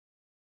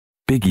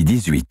Peggy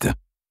 18.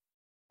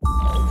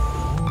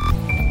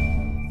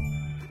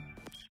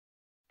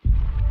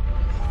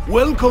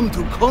 Welcome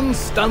to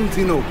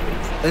Constantinople,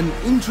 an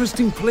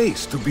interesting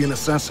place to be an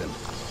assassin.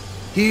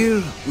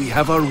 Here, we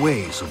have our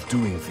ways of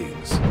doing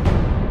things.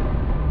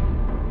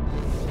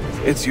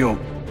 Ezio,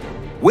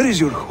 where is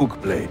your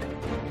hook blade?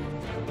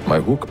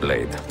 My hook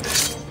blade?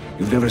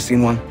 You've never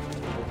seen one?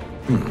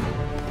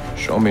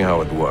 Show me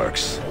how it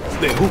works.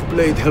 The hook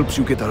blade helps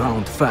you get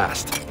around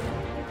fast.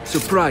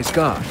 Surprise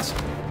guards.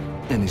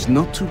 And is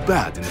not too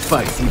bad in a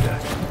fight either.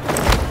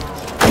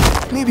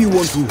 Maybe you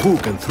want to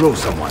hook and throw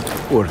someone,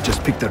 or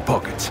just pick their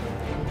pockets.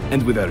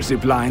 And with our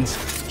zip lines,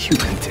 you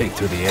can take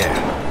to the air.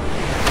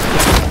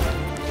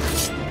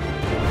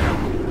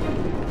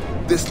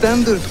 The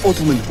standard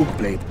Ottoman hook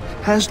blade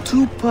has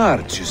two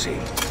parts, you see.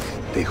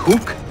 The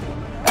hook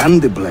and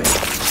the blade.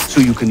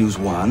 So you can use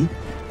one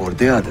or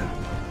the other.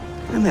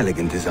 An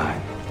elegant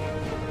design.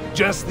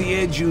 Just the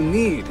edge you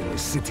need in a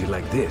city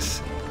like this.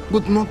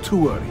 But not to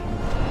worry.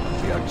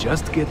 We are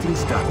just getting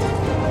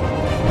started.